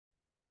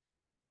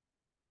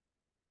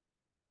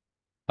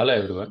Hello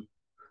everyone.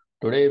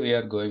 Today we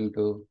are going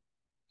to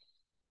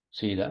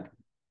see the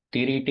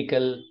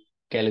theoretical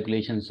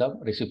calculations of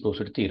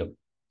reciprocity theorem.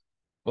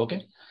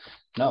 Okay.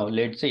 Now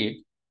let's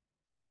see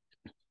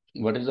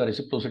what is the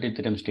reciprocity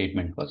theorem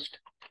statement first.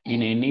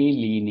 In any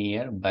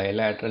linear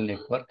bilateral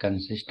network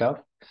consists of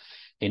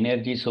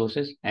energy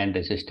sources and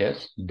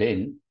resistors,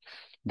 then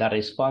the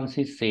response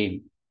is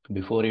same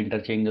before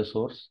interchange the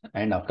source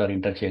and after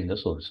interchange the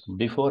source.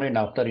 Before and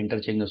after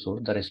interchange the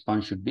source, the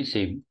response should be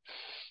same.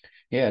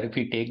 Here, if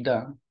we take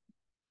the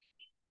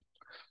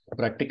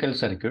practical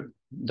circuit,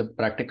 the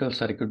practical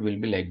circuit will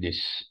be like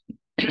this.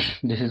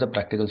 This is the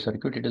practical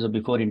circuit. It is a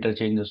before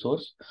interchange the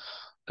source.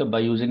 Okay, by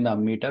using the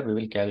ammeter, we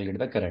will calculate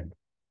the current.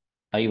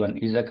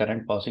 I1 is the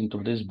current passing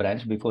through this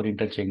branch before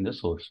interchange the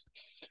source.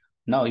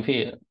 Now, if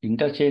we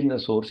interchange the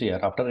source here,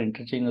 after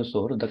interchange the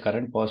source, the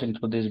current passing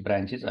through this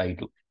branch is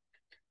I2.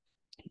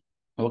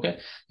 Okay,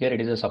 here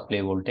it is a supply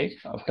voltage.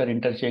 After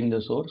interchange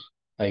the source,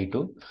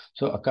 I2.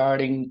 So,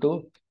 according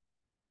to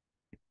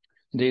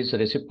this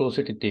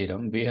reciprocity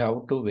theorem, we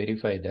have to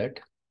verify that.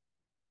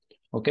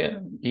 Okay,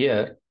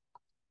 here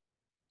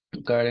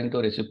according to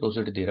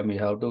reciprocity theorem, we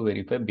have to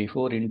verify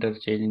before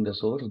interchanging the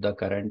source, the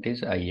current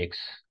is Ix.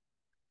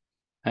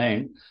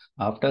 And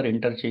after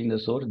interchanging the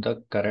source,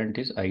 the current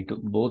is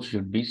I2. Both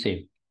should be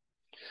same.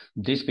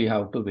 This we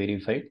have to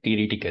verify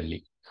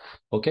theoretically.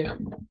 Okay.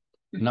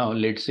 Now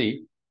let's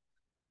see.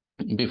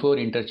 Before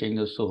interchanging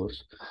the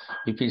source,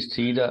 if we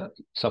see the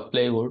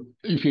supply volt,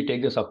 if we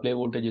take the supply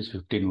voltage is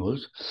 15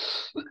 volts.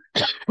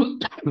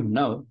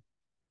 Now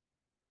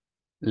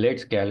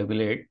let's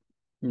calculate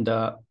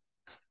the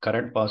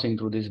current passing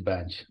through this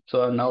branch.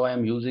 So now I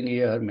am using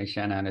here mesh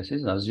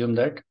analysis. Assume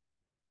that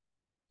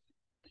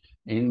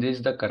in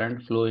this the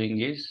current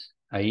flowing is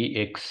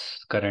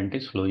Ix current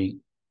is flowing.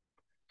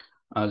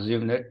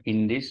 Assume that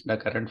in this the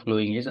current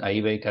flowing is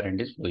Iy current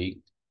is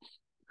flowing.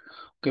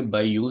 Okay,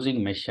 by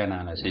using mesh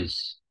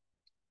analysis,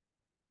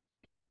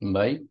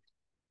 by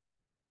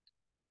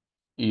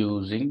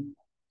using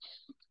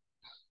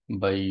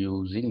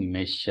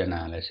mesh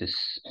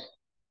analysis,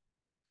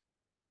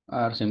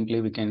 or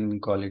simply we can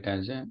call it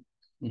as a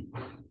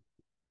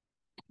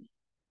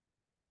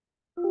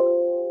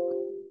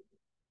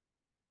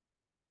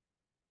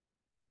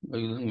by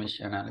using mesh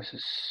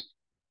analysis.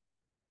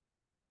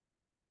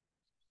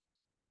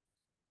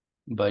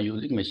 By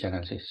using mesh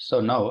analysis.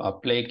 So now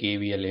apply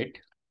KVL it.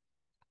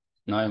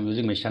 Now I am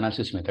using mesh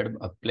analysis method.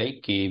 Apply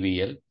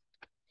KVL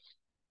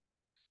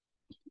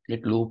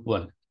at loop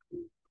 1.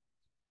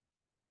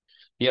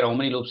 Here, how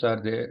many loops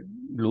are there?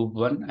 Loop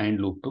 1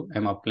 and loop 2. I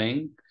am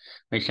applying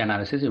mesh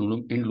analysis in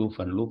loop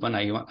 1. Loop 1,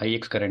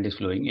 Ix current is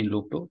flowing. In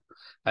loop 2,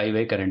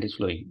 Iy current is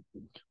flowing.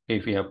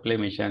 If we apply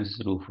mesh analysis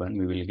loop 1,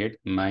 we will get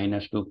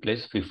 -2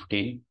 plus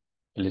 15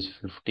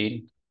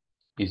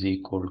 is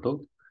equal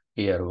to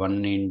here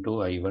 1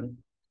 into I1,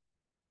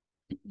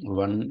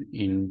 1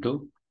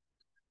 into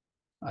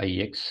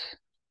Ix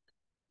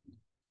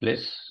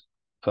plus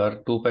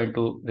for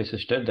 2.2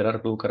 resistor, there are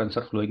two currents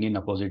are flowing in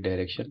opposite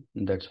direction.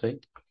 That's why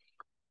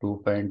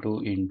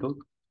 2.2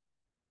 into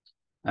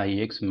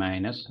Ix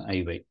minus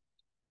Iy.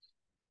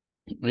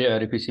 Here,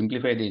 if we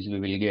simplify this, we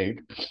will get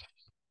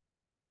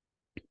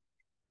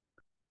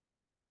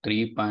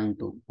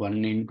 3.2.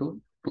 1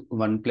 into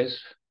 1 plus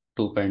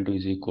 2.2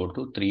 is equal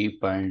to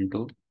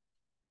 3.2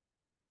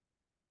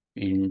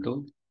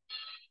 into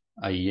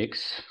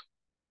Ix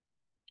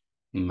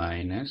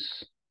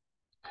minus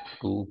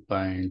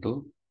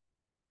 2.2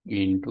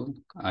 into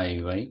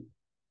Iy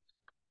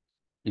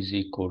is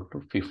equal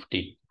to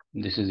 50.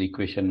 This is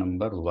equation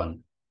number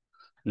 1.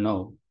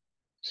 Now,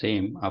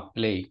 same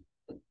apply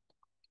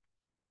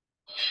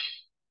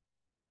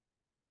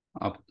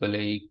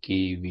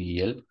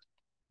KVL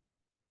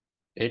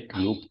at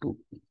loop 2.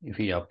 If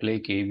we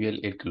apply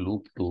KVL at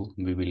loop 2,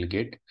 we will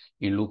get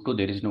in loop 2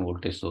 there is no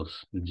voltage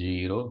source.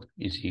 0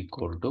 is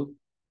equal to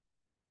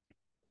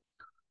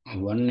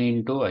 1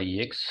 into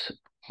Ix.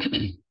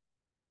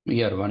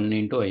 Here 1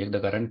 into Ix, the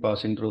current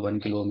passing through 1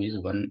 kilo ohm is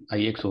 1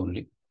 Ix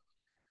only.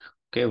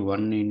 Okay,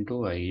 1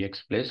 into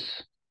Ix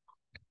plus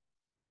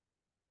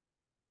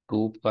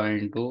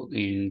 2.2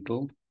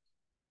 into,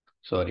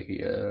 sorry,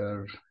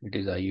 here it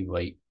is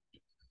Iy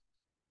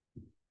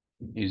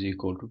is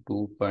equal to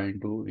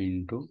 2.2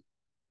 into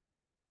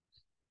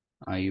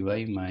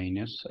Iy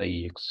minus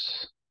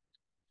Ix.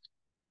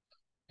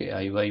 Okay,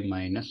 Iy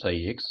minus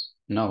Ix.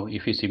 Now,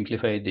 if we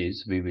simplify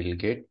this, we will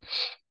get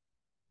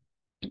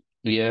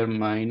here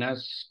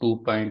minus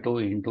 2.2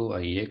 into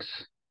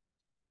Ix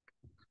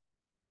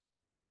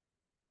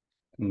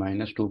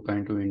minus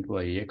 2.2 into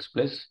Ix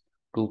plus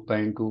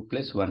 2.2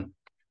 plus 1,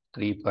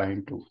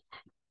 3.2.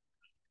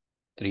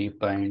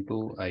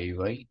 3.2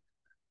 Iy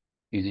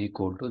is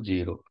equal to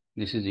 0.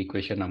 This is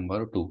equation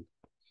number 2.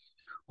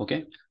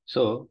 Okay,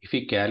 so if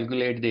we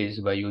calculate this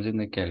by using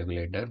the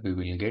calculator, we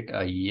will get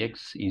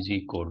Ix is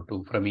equal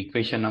to, from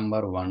equation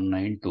number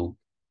 192.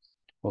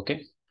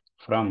 Okay,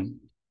 from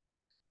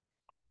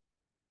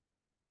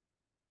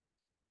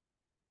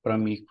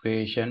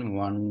equation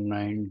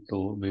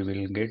 192, we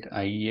will get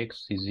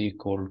Ix is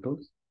equal to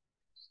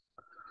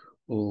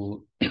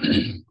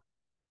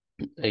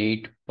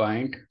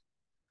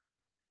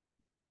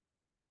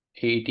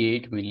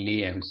 8.88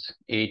 milliamps.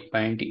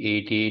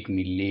 8.88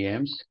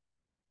 milliamps.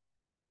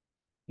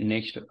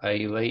 Next,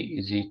 IY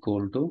is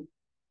equal to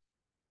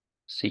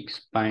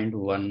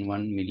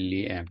 6.11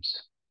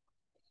 milliamps.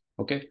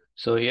 Okay,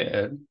 so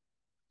here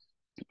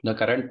the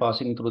current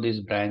passing through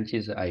this branch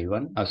is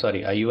I1.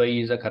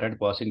 IY is the current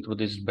passing through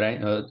this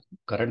branch.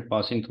 Current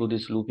passing through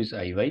this loop is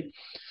IY,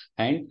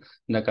 and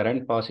the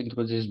current passing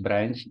through this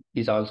branch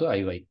is also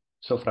IY.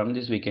 So from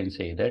this we can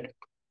say that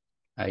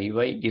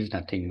IY is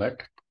nothing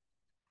but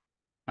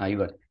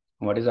I1.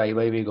 What is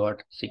IY? We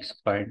got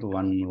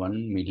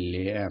 6.11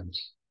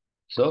 milliamps.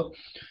 So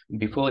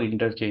before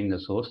interchanging the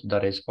source, the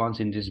response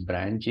in this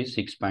branch is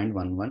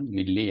 6.11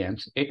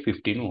 milliamps at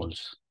 15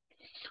 volts.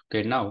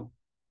 Okay, now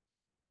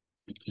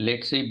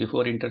let's see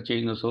before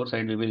interchanging the source,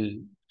 and we will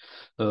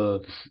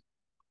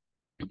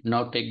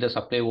now take the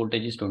supply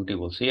voltage is 20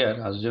 volts. Here,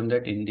 assume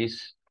that in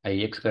this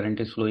IX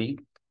current is flowing.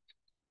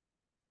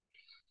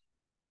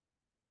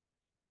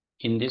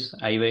 In this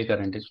IY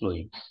current is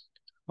flowing.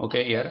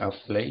 Okay, here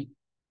apply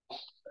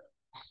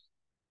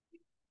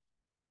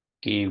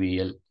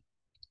KVL.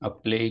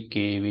 Apply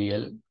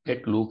KVL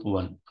at loop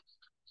 1.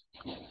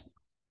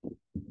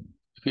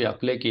 If we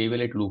apply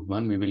KVL at loop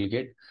 1, we will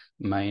get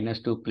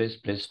 -2 plus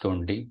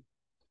 20.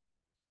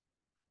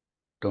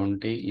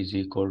 20 is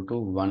equal to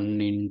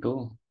 1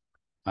 into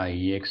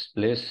IX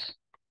plus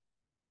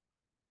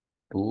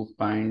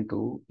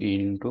 2.2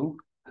 into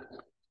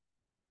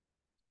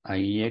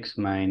IX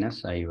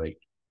minus IY.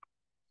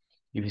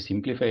 If we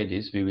simplify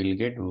this, we will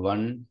get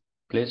 1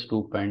 plus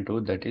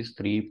 2.2, that is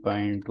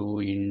 3.2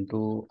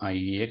 into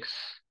IX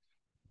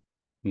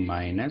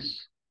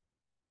minus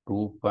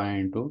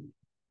 2.2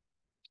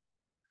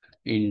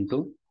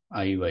 into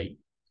IY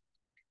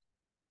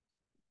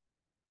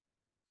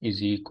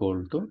is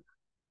equal to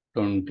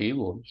 20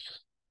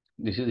 volts.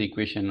 This is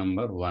equation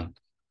number 1.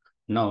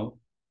 Now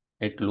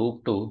at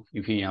loop 2,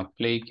 if we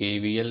apply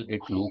KVL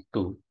at loop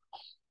 2,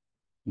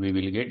 we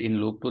will get in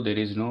loop 2 there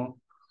is no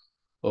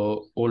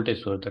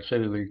voltage source. That's why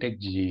we will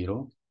take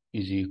 0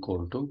 is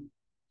equal to,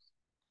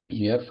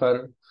 here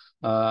for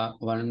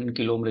 1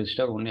 kilo ohm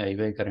resistor only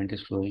IY current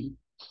is flowing.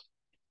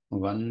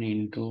 1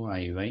 into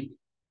IY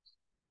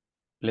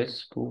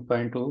plus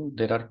 2.2,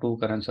 there are two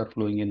currents are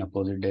flowing in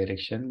opposite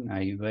direction,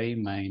 IY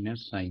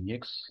minus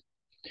IX.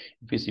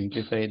 If we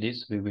simplify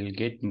this, we will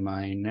get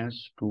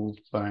minus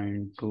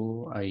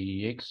 2.2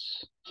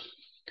 IX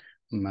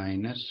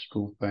minus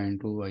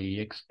 2.2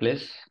 IX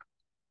plus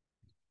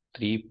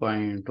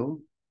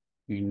 3.2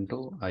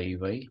 into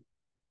IY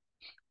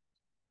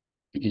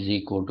is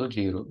equal to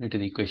 0. It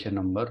is equation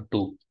number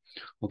 2.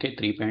 Okay,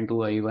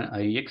 3.2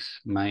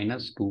 IX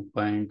minus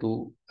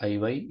 2.2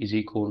 IY is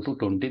equal to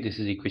 20. This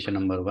is equation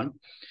number 1.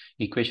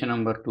 Equation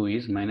number 2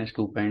 is minus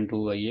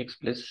 2.2 IX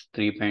plus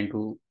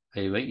 3.2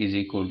 IY is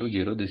equal to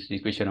 0. This is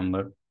equation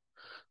number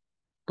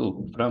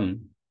 2.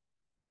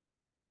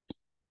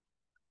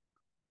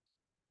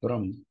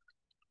 From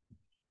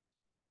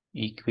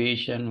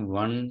equation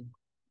 1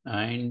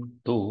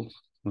 and 2,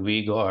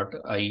 we got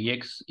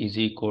IX is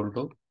equal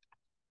to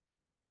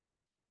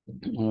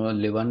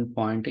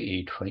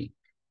 11.85.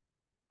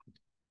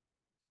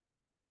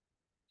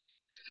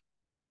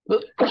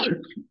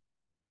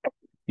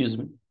 Excuse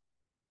me,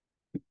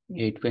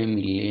 85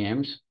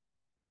 milliamps,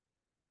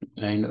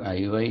 and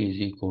IY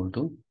is equal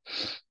to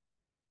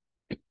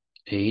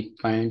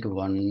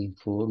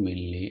 8.14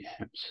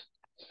 milliamps.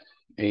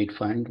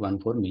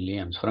 8.14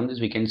 milliamps. From this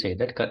we can say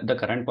that the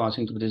current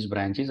passing through this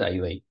branch is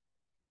IY.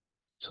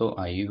 So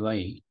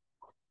IY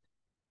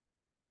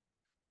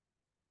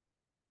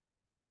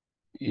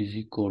is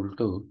equal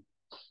to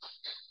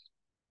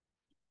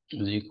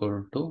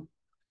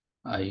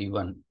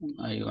I1.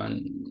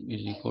 I1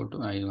 is equal to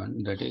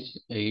I1, that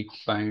is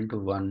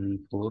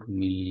 8.14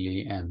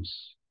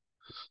 milliamps.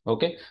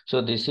 Okay,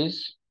 so this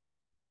is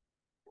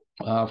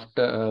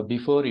after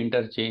before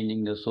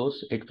interchanging the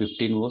source at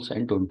 15 volts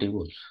and 20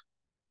 volts.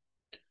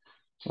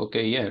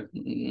 Okay, yeah.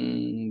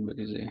 What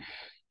is it?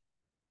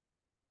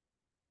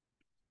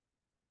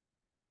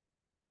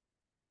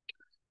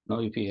 Now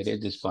if we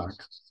erase this part,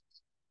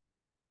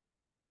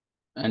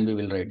 and we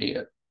will write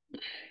here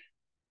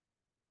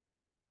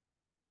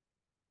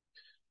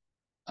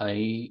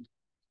IY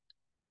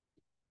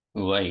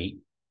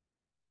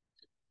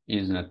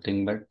is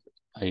nothing but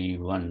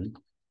I1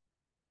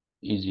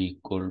 is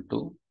equal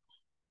to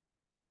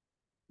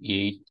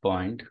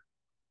 8.14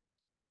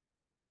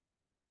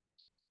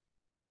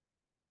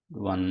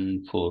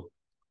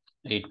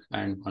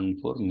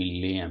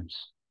 milliamps.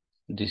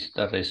 This is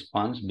the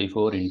response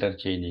before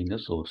interchanging the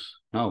source.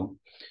 Now,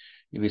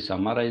 if we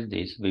summarize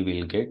this, we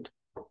will get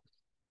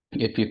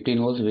at 15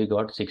 volts we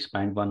got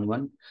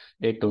 6.11,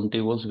 at 20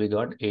 volts we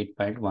got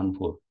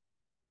 8.14.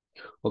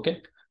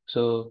 Okay,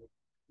 so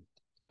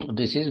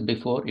this is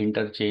before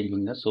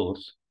interchanging the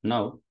source.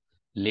 Now,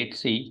 let's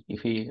see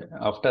if we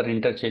after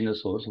interchange the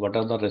source, what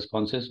are the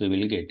responses we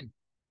will get.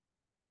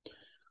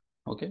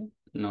 Okay,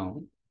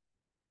 now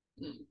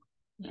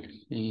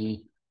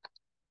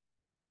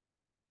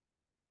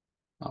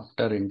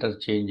after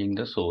interchanging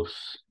the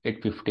source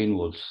at 15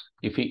 volts.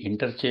 If we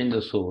interchange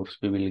the source,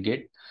 we will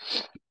get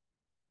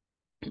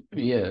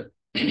here.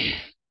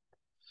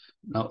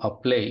 Now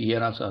apply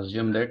here, also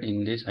assume that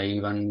in this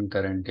I1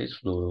 current is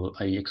flow,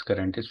 Ix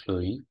current is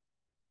flowing.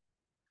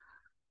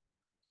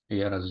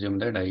 Here assume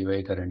that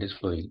Iy current is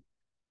flowing.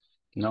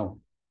 Now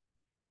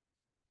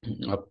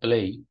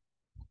apply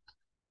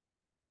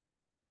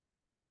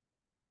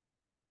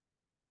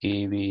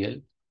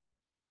KVL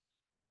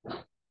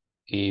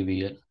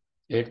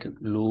at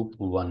loop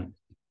 1.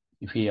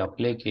 If we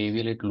apply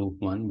KVL at loop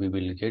 1, we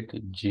will get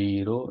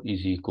 0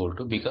 is equal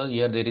to, because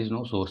here there is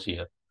no source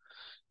here.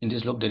 In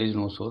this loop there is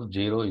no source,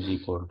 0 is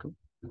equal to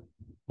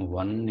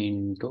 1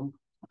 into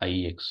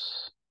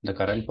Ix. The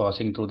current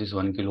passing through this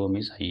 1 kilo ohm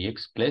is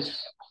Ix plus,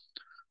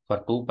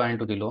 for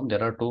 2.2 kilo ohm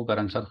there are two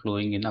currents are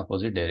flowing in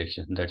opposite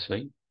direction. That's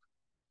why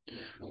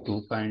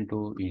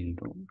 2.2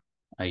 into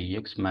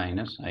Ix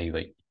minus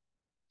Iy.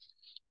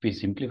 If we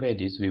simplify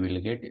this, we will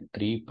get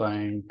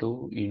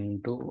 3.2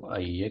 into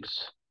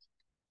Ix,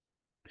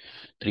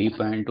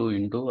 3.2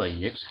 into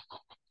Ix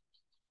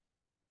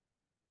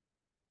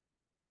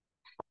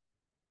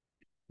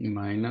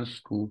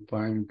minus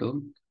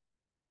 2.2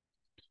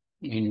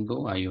 into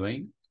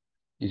Iy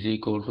is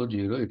equal to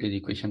 0. It is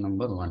equation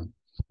number 1.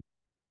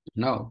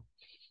 Now,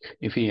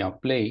 if we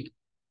apply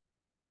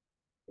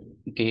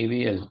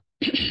KVL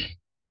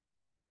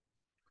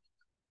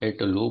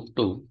at loop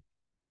 2,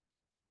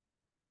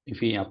 if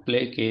we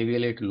apply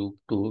KVL at loop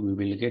 2, we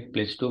will get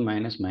plus 2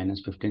 minus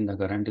minus 15. The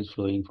current is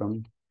flowing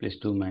from plus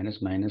 2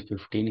 minus minus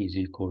 15 is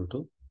equal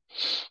to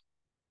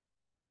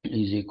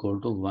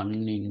 1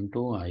 into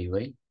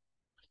Iy.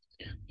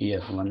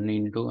 Here 1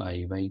 into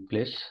Iy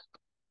plus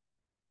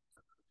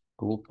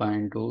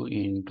 2.2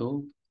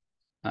 into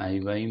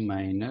Iy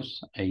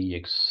minus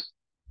Ix.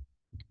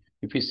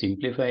 If we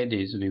simplify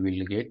this, we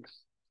will get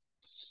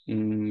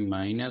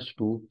minus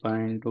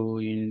 2.2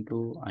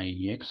 into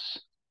Ix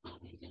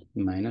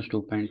minus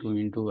 2.2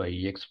 into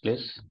Ix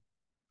plus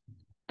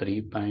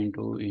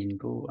 3.2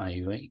 into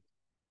Iy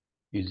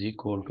is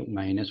equal to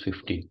minus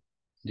 15.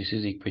 This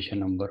is equation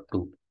number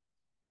 2.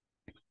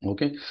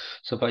 Okay,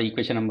 so for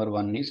equation number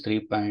 1 is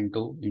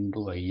 3.2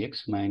 into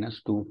Ix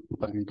minus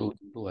 2.2 into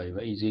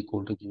Iy is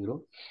equal to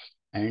 0.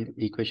 And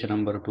equation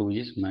number 2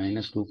 is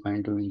minus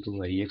 2.2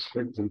 into Ix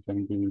plus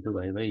 3.2 into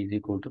Iy is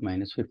equal to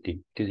minus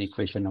 15. It is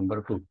equation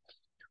number 2.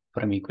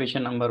 From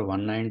equation number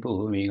 1 and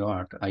 2, we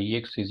got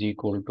Ix is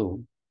equal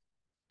to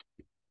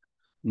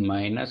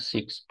minus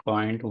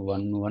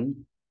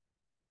 6.11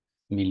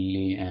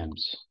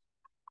 milliamps.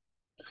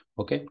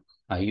 Okay,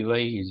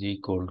 Iy is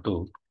equal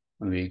to,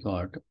 we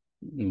got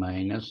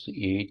minus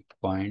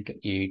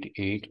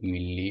 8.88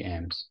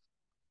 milliamps.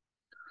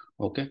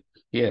 Okay,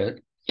 here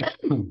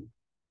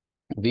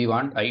we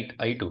want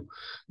I2.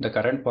 The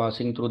current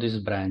passing through this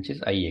branch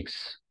is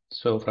Ix.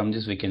 So from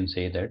this we can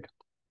say that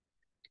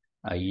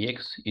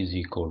Ix is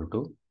equal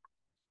to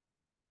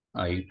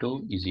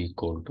I2 is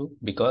equal to,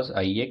 because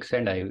Ix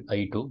and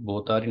I2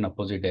 both are in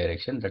opposite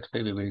direction, that's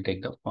why we will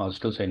take the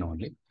positive sign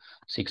only,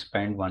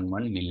 6.11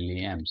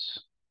 milliamps.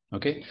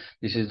 Okay,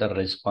 this is the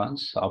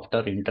response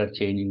after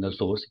interchanging the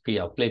source. If we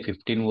apply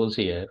 15 volts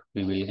here,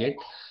 we will get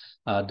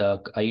the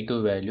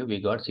I2 value,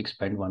 we got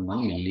 6.11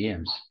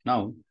 milliamps.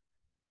 Now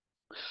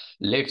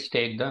let's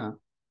take the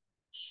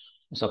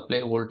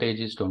supply voltage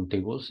is 20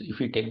 volts. If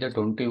we take the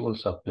 20 volt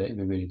supply,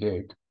 we will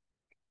get,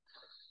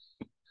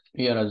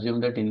 here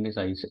assume that in this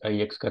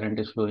Ix current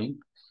is flowing,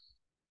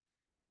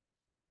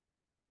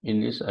 in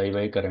this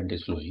Iy current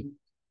is flowing.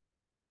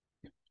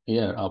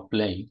 Here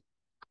apply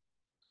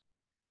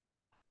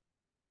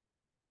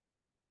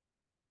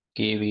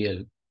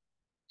KVL,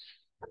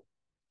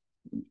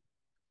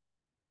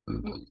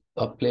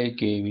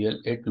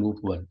 at loop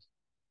 1.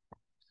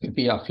 If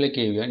we apply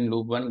KVL in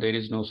loop 1, there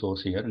is no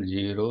source here.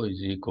 0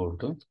 is equal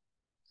to,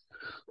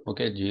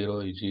 okay, 0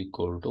 is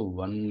equal to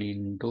 1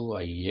 into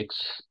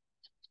Ix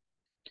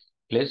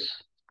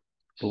plus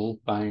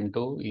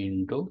 2.2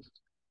 into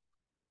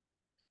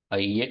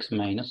Ix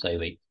minus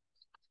Iy.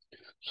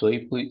 So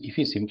if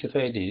we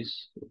simplify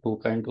this,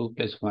 2.2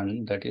 plus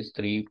 1, that is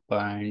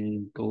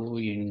 3.2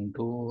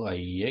 into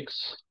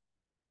Ix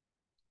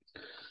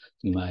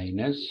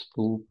minus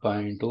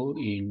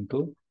 2.2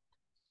 into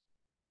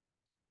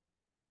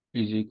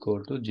is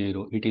equal to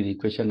 0. It is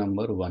equation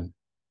number 1.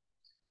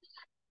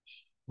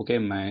 Okay,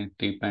 my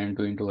 3.2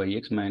 into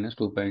Ix minus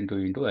 2.2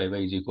 into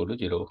Iy is equal to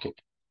 0. Okay.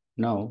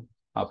 Now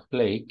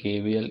apply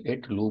KVL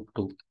at loop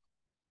 2.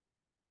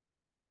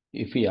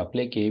 If we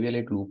apply KVL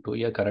at loop 2,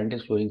 your current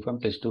is flowing from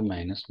plus to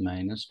minus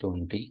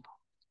 20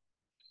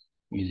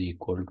 is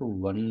equal to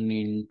 1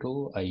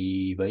 into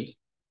Iy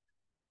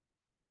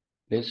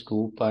plus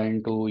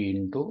 2.2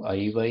 into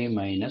Iy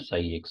minus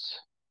Ix.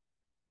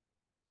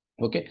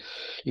 Okay,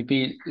 if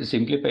we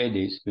simplify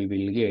this, we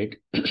will get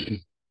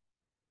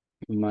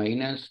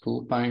minus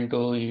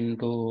 2.2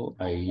 into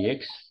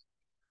Ix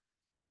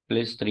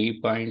plus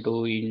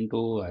 3.2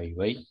 into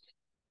Iy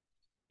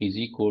is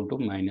equal to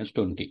minus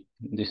 20.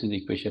 This is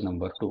equation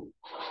number 2.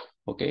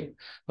 Okay,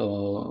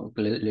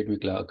 let me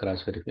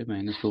cross verify.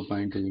 Minus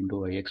 2.2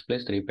 into ix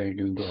plus 3.2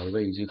 into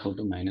iy is equal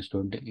to minus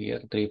 20.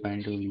 Here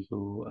 3.2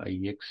 into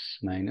ix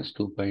minus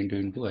 2.2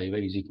 into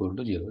iy is equal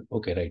to 0.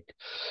 Okay, right.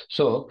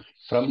 So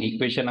from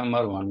equation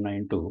number 1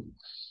 and 2,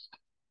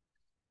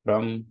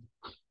 from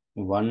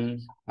 1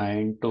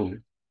 and 2,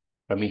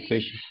 from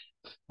equation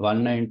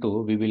 1 and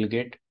 2, we will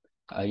get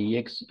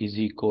ix is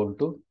equal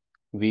to,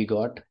 we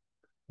got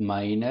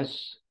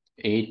minus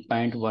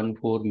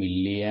 8.14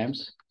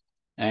 milliamps,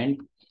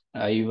 and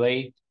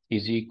Iy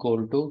is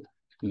equal to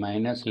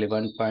minus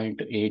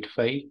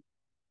 11.85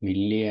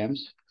 milliamps.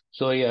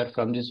 So here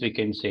from this we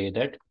can say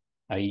that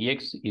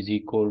Ix is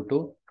equal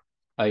to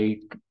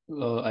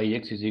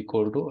Ix is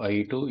equal to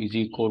I2 is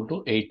equal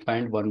to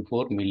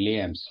 8.14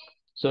 milliamps.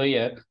 So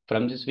here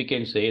from this we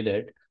can say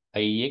that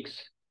Ix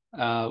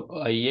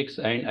Ix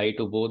and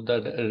I2 both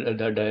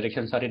the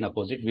directions are in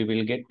opposite. We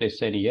will get less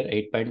than here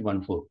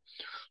 8.14.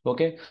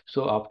 Okay,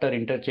 so after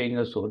interchanging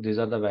the source, these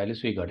are the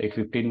values we got. At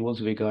 15 volts,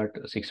 we got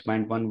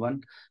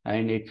 6.11,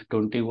 and at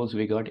 20 volts,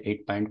 we got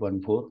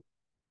 8.14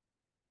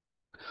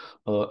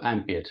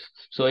 amperes.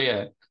 So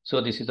yeah, so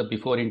this is the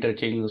before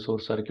interchanging the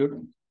source circuit.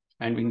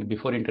 And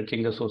before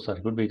interchanging the source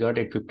circuit, we got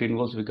at 15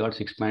 volts, we got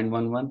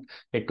 6.11,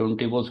 at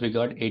 20 volts, we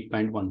got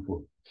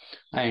 8.14.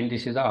 And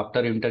this is the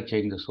after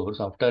interchanging the source.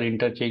 After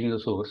interchanging the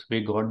source,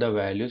 we got the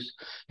values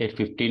at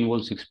 15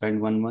 volts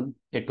 6.11,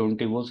 at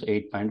 20 volts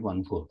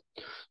 8.14.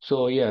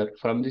 So here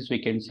from this we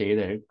can say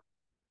that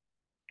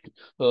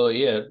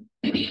here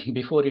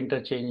before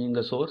interchanging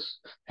the source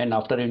and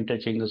after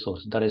interchanging the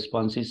source, the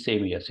response is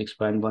same here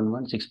 6.11,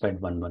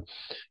 6.11,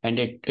 and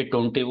at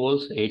 20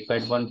 volts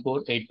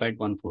 8.14,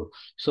 8.14.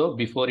 So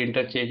before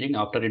interchanging,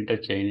 after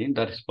interchanging,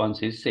 the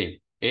response is same.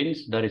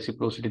 Hence, the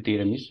reciprocity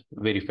theorem is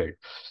verified.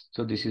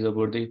 So this is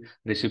about the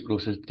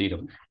reciprocity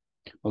theorem.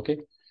 Okay.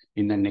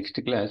 In the next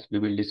class, we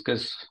will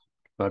discuss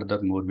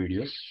further more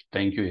videos.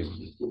 Thank you,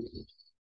 everyone.